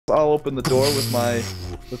I'll open the door with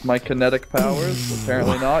my kinetic powers.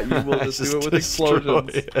 Apparently not. You will just do it with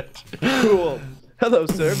explosions. Cool. Hello,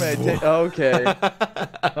 sir. May I take? Okay.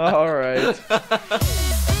 All right.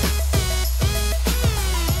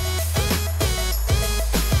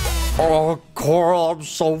 Oh, Coral, I'm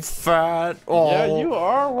so fat. Oh, Yeah, you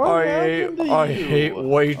are. What happened to you? I hate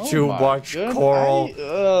way too much, goodness. Coral.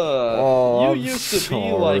 You I'm used to be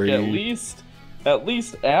sorry. like at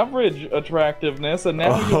least average attractiveness, and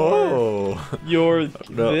now you're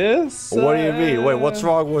this. What do you mean? Wait, what's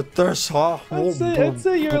wrong with this, huh? I'd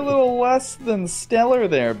say you're a little less than stellar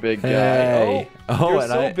there, big guy. Hey. You're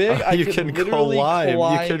so big, I you can can literally climb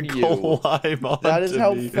you can climb onto That is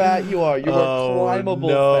how me. fat you are. You are climbable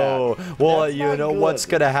no. fat. Well, That's you not know good. what's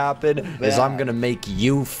gonna happen is I'm Bad. gonna make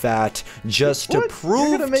you fat just to What? You're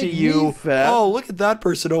prove gonna make to me you. fat? Oh, look at that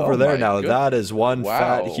person over Oh there my now. goodness. That is one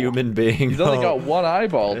fat Wow. human being. He's only Oh. got one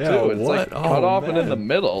eyeball Yeah, too. It's like what? cut Oh, off and in man. the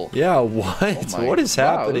middle. Yeah, what? my What is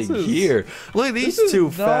wow, happening this is- here? Look at these this is two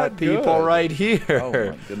not fat people good. right here. Oh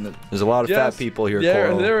my goodness. There's a lot of fat people here,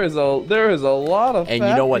 Coral. There is a lot of And fat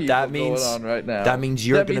you know what people that means? going on right now. That means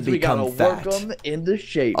you're gonna become we fat. gotta work them into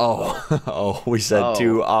shape. Oh, we said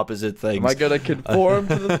two opposite things. Am I gonna conform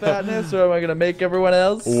to the fatness, or am I gonna make everyone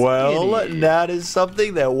else Well, skinny? that is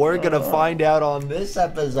something that we're gonna find out on this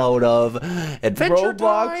episode of Adventure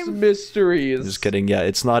Roblox Time. Mysteries. Just kidding. Yeah,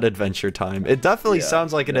 it's not Adventure Time. It definitely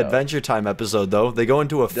sounds like an Adventure Time episode, though. They go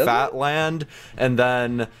into a fat land, and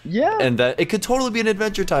then it could totally be an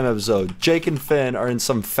Adventure Time episode. Jake and Finn are in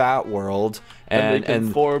some fat world. And they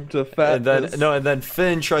conform to fatness. And then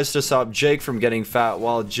Finn tries to stop Jake from getting fat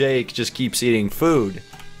while Jake just keeps eating food.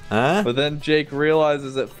 Huh? But then Jake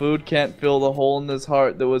realizes that food can't fill the hole in his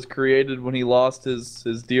heart that was created when he lost his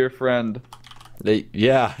dear friend.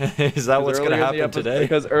 Yeah, is that what's gonna happen today?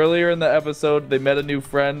 Because earlier in the episode, they met a new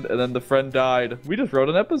friend, and then the friend died. We just wrote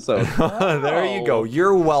an episode. There you go.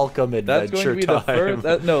 You're welcome, That's Adventure going to be Time.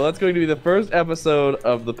 that's going to be the first episode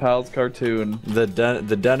of the Pals cartoon. The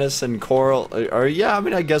Dennis and Coral, or yeah, I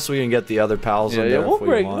mean, I guess we can get the other pals in there we'll if we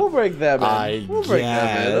break want. we'll break them in. We'll break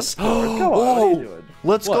them in. Of course. Come on, what are you doing?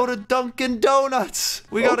 Let's What? go to Dunkin' Donuts.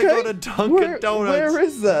 We gotta go to Dunkin' Donuts. Where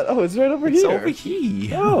is that? Oh, it's right over It's here. over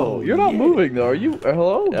here. Oh, you're not moving though, are you?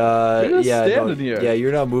 Hello? You're just standing here. Yeah,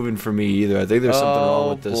 you're not moving for me either. I think there's something wrong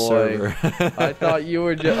with this server. I thought you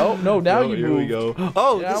were just. Oh no, now you Here moved. we go.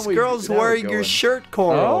 Oh, Now this we- girl's now we're wearing your going. shirt,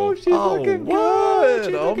 Coral. Oh, she's looking good.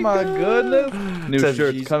 She's Oh looking my good. goodness. New Says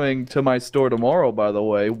shirt's she's- coming to my store tomorrow, by the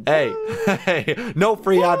way. Hey, no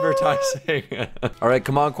free advertising. All right,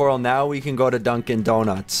 come on, Coral. Now we can go to Dunkin'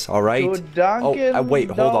 Donuts. All right. To Dunkin' Wait,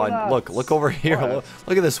 hold on. Donuts. Look over here. What?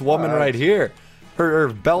 Look at this woman right here. Her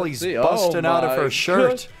belly's See, busting out of my her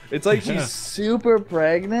shirt. It's like she's super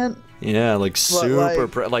pregnant. Yeah, like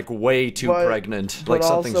super, like way too but- pregnant. But Like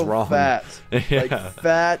something's also wrong. Fat. Yeah. Like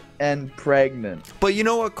fat and pregnant. But you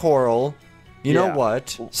know what, Coral? You know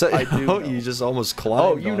what? So, I do know. You just almost climbed.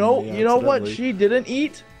 Oh, on me you know what accidentally. she didn't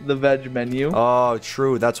eat? The veg menu. Oh,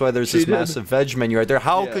 true. That's why there's this did. massive veg menu right there.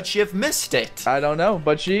 How Yeah. could she have missed it? I don't know,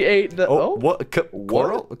 but she ate the. Oh, what?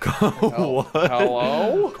 Coral? What?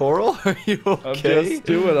 Hello? Coral, are you I'm okay? just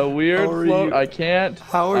doing a weird How are float. you- I can't.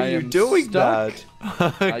 How are I you am doing stuck.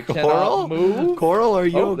 that? I Coral? cannot move. Coral, are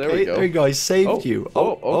you Oh, okay? there we go. There you go. I saved Oh, you.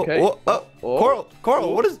 oh, okay.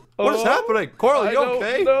 Coral, what is happening? Coral, are you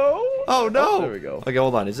okay? No. Oh no! there we go. Okay,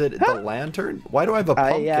 hold on. Is it the lantern? Why do I have a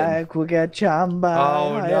pumpkin?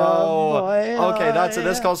 Oh no! Okay,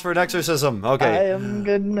 this calls for an exorcism. Okay. I'm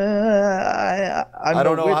gonna. I'm I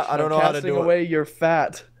don't a know witch. how- I don't I'm know how to casting do it. away your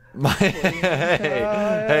fat.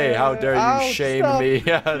 Hey, how dare you Ow, shame stop. me?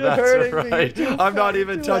 Yeah, You're that's hurting me. right. You're too I'm not fat,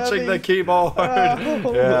 even too touching heavy. the keyboard.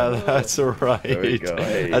 Ow. Yeah, that's right. There we go.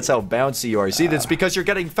 Hey. That's how bouncy you are. See, that's because you're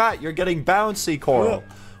getting fat. You're getting bouncy, Coral.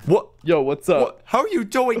 What? Yo, what's up? What? How are you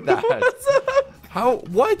doing that? What's up? How?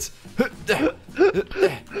 What?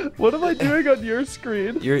 What am I doing on your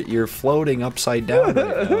screen? You're floating upside down right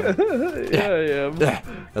now. Yeah, I am.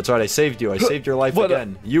 That's right. I saved you. I saved your life What up?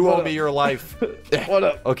 again. You What owe up? me your life. What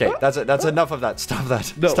up? Okay, that's enough of that. Stop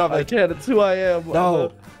that. No, Stop I it. can't. It's who I am.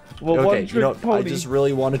 No. Well, Okay, one trick pony. I just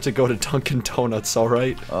really wanted to go to Dunkin' Donuts, all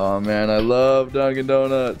right? Oh man, I love Dunkin'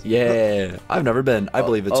 Donuts. Yeah. I've never been. I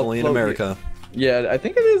believe it's I'll only in float you. America. Yeah, I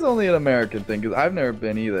think it is only an American thing because I've never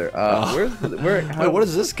been either. Where? Wait, what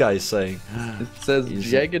is this guy saying? It says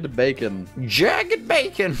jagged bacon. Jagged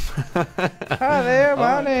Bacon. Hi there,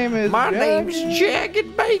 my name is. My name's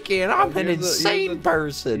Jagged Bacon. I'm an Here's a- insane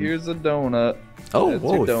person. Here's a donut. Oh,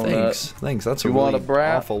 whoa, thanks. That's a really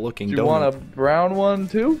awful looking donut. Do you want a brown one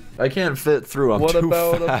too? I can't fit through. I'm too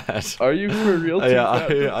fat. Are you for real? I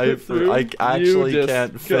actually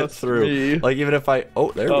can't fit through. Like even if I,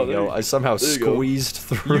 there we go. I somehow squeezed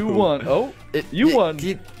through. You want,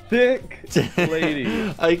 thick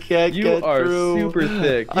lady. I can't get through. You are super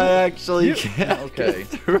thick. I actually can't get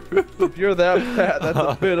through. If you're that fat, that's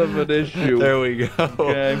a bit of an issue. There we go.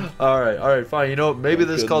 Okay. All right, fine. You know what? Maybe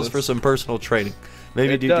this calls for some personal training.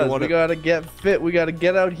 Maybe do you want to? We gotta get fit. We gotta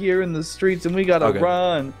get out here in the streets and we gotta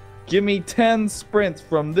run. Give me 10 sprints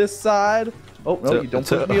from this side. Oh, no, you don't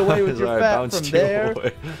push me away with your fat from there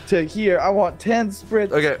to here. I want 10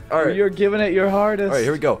 sprints. Okay, all right. You're giving it your hardest. All right,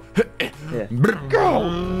 here we go.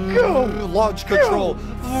 Go! Launch control. Go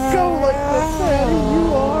like the fatty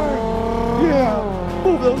you are. Yeah.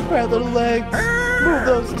 Move those fat little legs. Move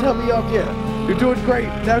those tummy up. Yeah. You're doing great.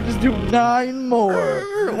 Now just do 9 more.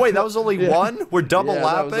 Wait, that was only one? We're double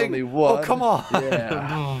lapping? That was only one. Oh, come on.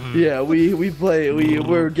 Yeah,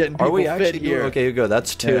 we're getting people fit here. Okay, you go.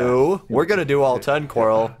 That's 2. We're gonna do all 10,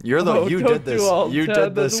 Coral. You did this. You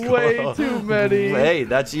did this, Coral. Way too many. Hey,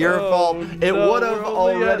 that's your fault. It would have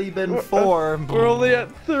already been 4. We're only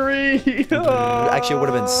at 3. Actually, it would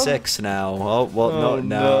have been 6 now. Oh, well,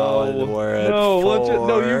 no. We're at 4.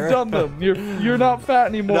 No, you've done them. You're not fat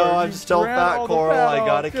anymore. No, I'm still fat, Coral. I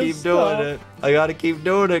gotta keep doing it. I gotta keep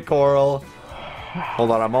doing it, Coral.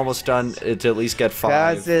 Hold on, I'm almost done to at least get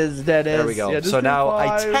 5. Dennis. There we go. Yeah, so now 5.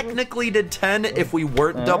 I technically did 10 if we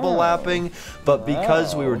weren't double lapping, but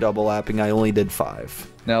because we were double lapping, I only did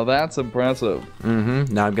 5. Now that's impressive.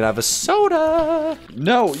 Now I'm gonna have a soda.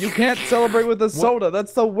 No, you can't celebrate with a soda.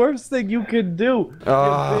 That's the worst thing you can do.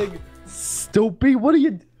 You big stupid. What are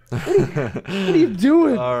you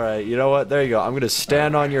doing? All right, you know what? There you go. I'm gonna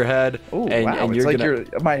stand on your head, and you're gonna.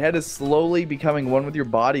 My head is slowly becoming one with your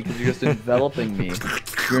body because you're just enveloping me.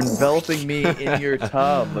 You're enveloping me in your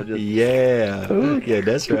tub. Yeah,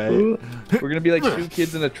 that's right. We're gonna be like 2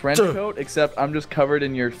 kids in a trench coat, except I'm just covered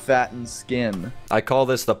in your fattened skin. I call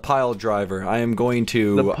this the pile driver. I am going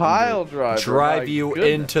to drive you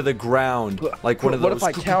into the ground like one of those.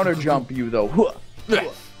 What if I counter jump you though?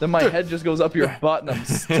 Then my head just goes up your butt and I'm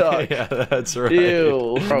stuck. Yeah, that's right.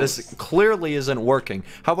 Ew. This clearly isn't working.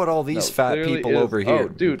 How about all these fat people over here?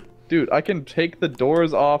 Oh, dude, I can take the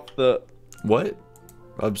doors off the... What?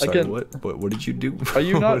 I'm sorry, what did you do? Are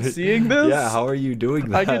you not seeing this? Yeah, how are you doing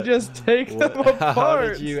that? I can just take them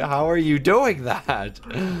apart. How are you doing that?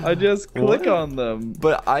 I just click on them.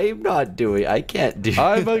 But I'm not doing, I can't do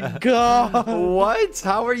I'm a god. What?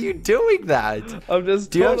 How are you doing that? I'm just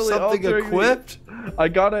Do you have something equipped? I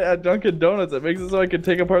got it at Dunkin' Donuts. It makes it so I can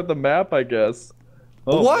take apart the map, I guess.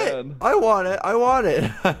 Oh, what? Man. I want it.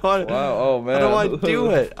 Wow, oh man. How do I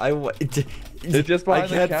do it? It's just behind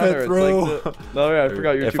the counter. Fit through. It's like no, I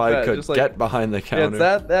forgot you're too fat. If I could just get behind the counter.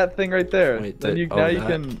 Yeah, it's that thing right there. Wait, then now you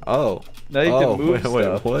can move stuff.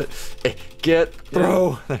 Wait, what? Get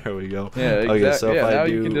through. Yeah. There we go. Yeah, exactly. Okay, so now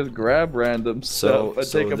you can just grab random stuff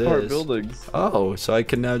and take apart buildings. Oh, so I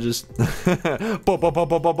can now just I'm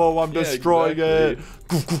destroying it.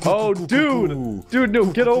 Oh, dude, no,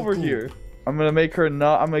 get over here. I'm gonna make her I'm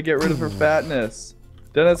gonna get rid of her fatness.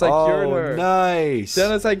 Dennis, I cured her. Oh, nice.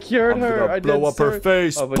 Dennis, I cured her. I blow up her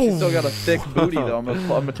face. Oh, but she still got a thick booty though. I'm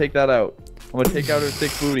gonna take that out. I'm gonna take out her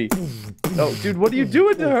thick booty. Oh, dude, what are you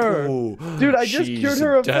doing to her? Dude, I just cured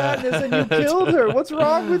her of fatness and you killed her. What's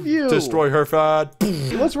wrong with you? Destroy her fat.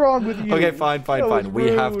 What's wrong with you? Okay, fine. We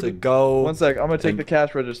have to go. 1 sec. I'm gonna take the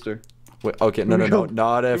cash register. Wait, okay, no.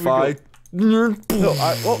 Not if I. No, dude,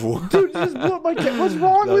 you just blew up my what's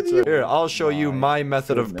wrong with you? Here, I'll show you my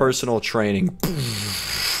method of personal training.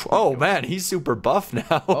 Oh man, he's super buff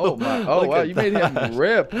now. Oh my! Oh wow, you made him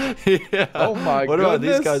rip. Yeah. Oh my goodness. What about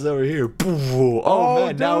these guys over here? Oh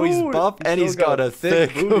man, now he's buff and he's got a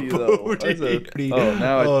thick booty.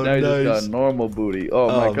 Now he just got a normal booty. Oh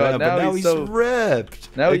my god, man, now he's so ripped.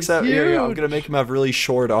 Now he's huge. Here, I'm gonna make him have really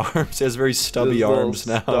short arms. He has very stubby arms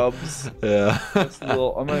now. Stubs. Yeah.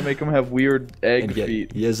 I'm gonna make him have weird egg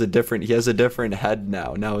feet. He has a different head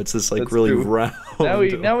now. Now it's this like really round.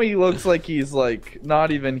 Now he looks like he's like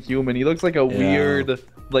not even human. He looks like a weird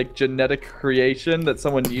like genetic creation that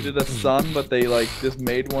someone needed a son but they like just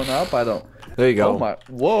made one up. I don't There you go. Oh my,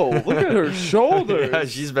 whoa, look at her shoulders. Yeah,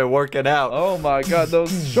 she's been working out. Oh my god,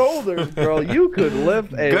 those shoulders, girl. You could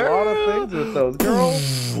lift a lot of things with those, girl.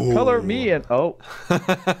 Color me in. Oh.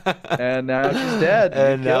 And now she's dead.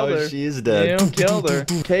 And now she's dead. You killed her.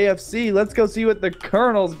 KFC, let's go see what the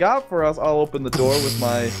Colonel's got for us. I'll open the door with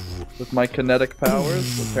my kinetic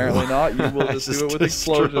powers. Apparently not. You will just do it with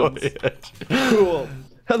explosions. Cool.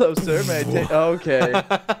 Hello, sir. May I take... Okay.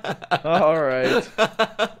 All right.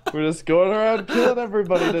 We're just going around killing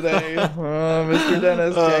everybody today. Mr.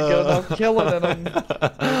 Dennis can't get enough killing in him. Is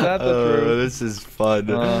that the truth? This is fun.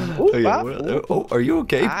 Are you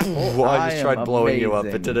okay? Well, I just tried blowing you up.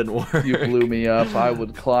 It didn't work. You blew me up. I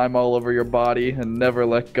would climb all over your body and never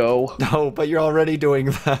let go. No, but you're already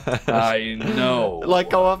doing that. I know.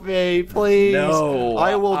 Let go of me, please. No.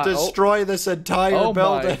 I will destroy this entire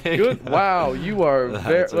building. My good. Wow, you are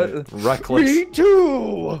very reckless. Me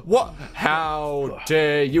too. What? How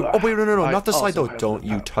dare you? Oh wait, no, not the slide though. Don't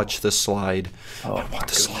you touch the slide. Oh, I want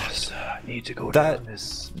the slide. I need to go down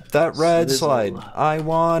this. That red slide. I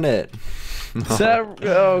want it.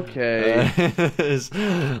 Okay.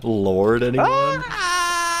 Lord, anyone?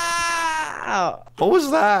 What was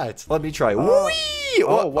that? Let me try.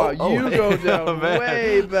 Oh wow, you go down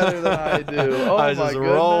way better than I do. Oh I just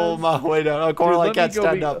roll my way down. Oh, Coral, I can't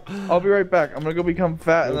stand up. I'll be right back. I'm gonna go become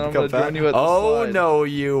fat, and then I'm gonna join you at the slide. Oh no,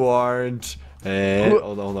 you aren't. And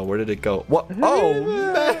hold on, where did it go? What? Hey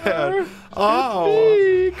oh there. man!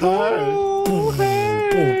 Oh, Coral.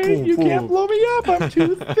 Hey, you can't blow me up. I'm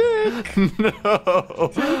too thick.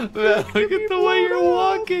 No, man, look at the way you're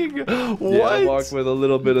walking. What? Yeah, I walk with a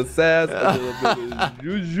little bit of sass, a little bit of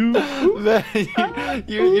juju. Man,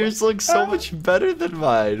 yours looks so much better than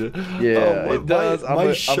mine. Yeah, it does.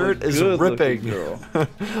 My shirt is ripping. Your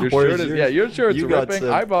shirt is, yeah, your shirt's ripping.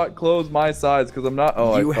 I bought clothes my size because I'm not.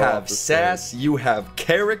 Oh, you have sass, you have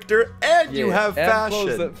character, and you have fashion.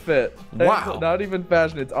 Clothes that fit. Wow. Not even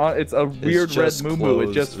fashion. It's on. It's a weird red moo-moo.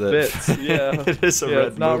 It just fits. Yeah. It is a red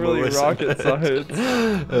it's not really rocket science.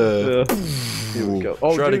 Here we go.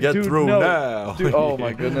 Oh, try to get through now. Dude, oh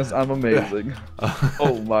my goodness, I'm amazing.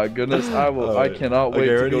 Oh my goodness, I cannot wait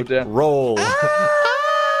to go down. Roll.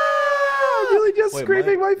 Really just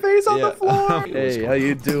scraping my face on the floor. Hey, how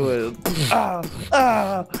you doing? Oh,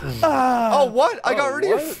 what? I got rid of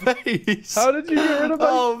your face. How did you get rid of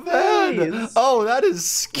my face? Man. Oh, that is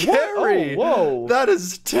scary. Whoa. That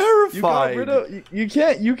is terrifying. You got rid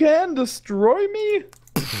of, you can destroy me?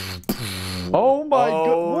 Oh my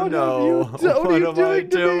god, what are you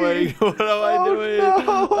doing? What am I doing?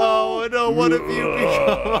 No. Oh no, what have you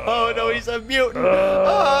become? Oh no, he's a mutant.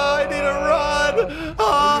 Oh, I need to run.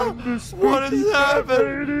 Oh, what is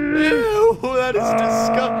happening? Ew, that is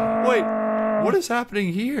disgusting. Wait, what is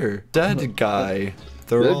happening here? Dead guy.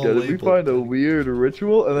 They're all we find a weird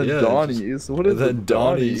ritual, and then Donnie's. What is the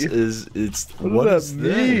Donnie's? What does that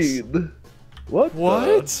mean?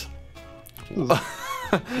 What?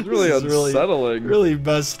 It's really unsettling. Really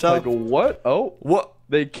messed up. Like what? Oh, what?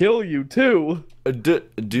 They kill you too. It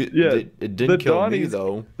didn't kill me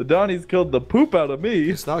though. The Donnies killed the poop out of me.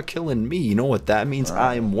 It's not killing me. You know what that means?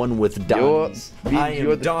 I am one with Donnies. I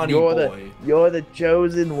am Donnie boy. You're the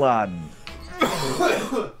chosen one.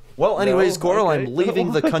 Well, anyways, Coral, I'm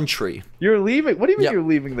leaving the country. You're leaving? What do you mean you're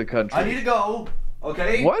leaving the country? I need to go.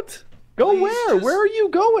 Okay. What? Go where? Where are you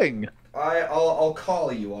going? I'll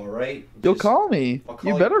call you, all right? You'll call me.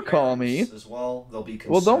 You better call me. As well. They'll be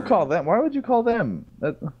concerned. Well, don't call them. Why would you call them?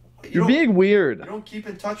 You're being weird. You don't keep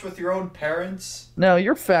in touch with your own parents? No,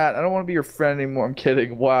 you're fat. I don't want to be your friend anymore. I'm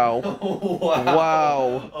kidding. Wow.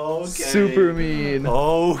 Wow. Okay. Super mean.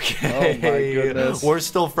 Okay. Oh my goodness. We're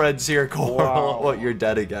still friends here, Coral. Wow. What, you're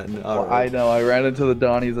dead again. Well, right. I know. I ran into the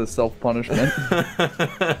Donnies as self-punishment.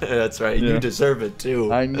 That's right. Yeah. You deserve it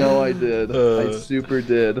too. I know I did. I super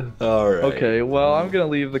did. All right. Okay. Well, I'm gonna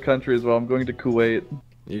leave the country as well. I'm going to Kuwait.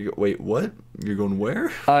 Wait, what? You're going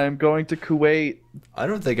where? I am going to Kuwait. I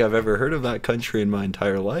don't think I've ever heard of that country in my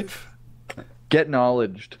entire life. Get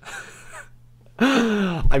knowledged.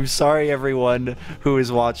 I'm sorry, everyone who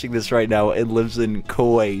is watching this right now and lives in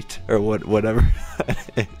Kuwait or whatever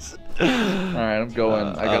that is. All right, I'm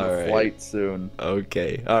going. I got a flight soon.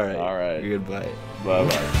 Okay. All right. All right. Goodbye.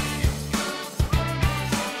 Bye-bye.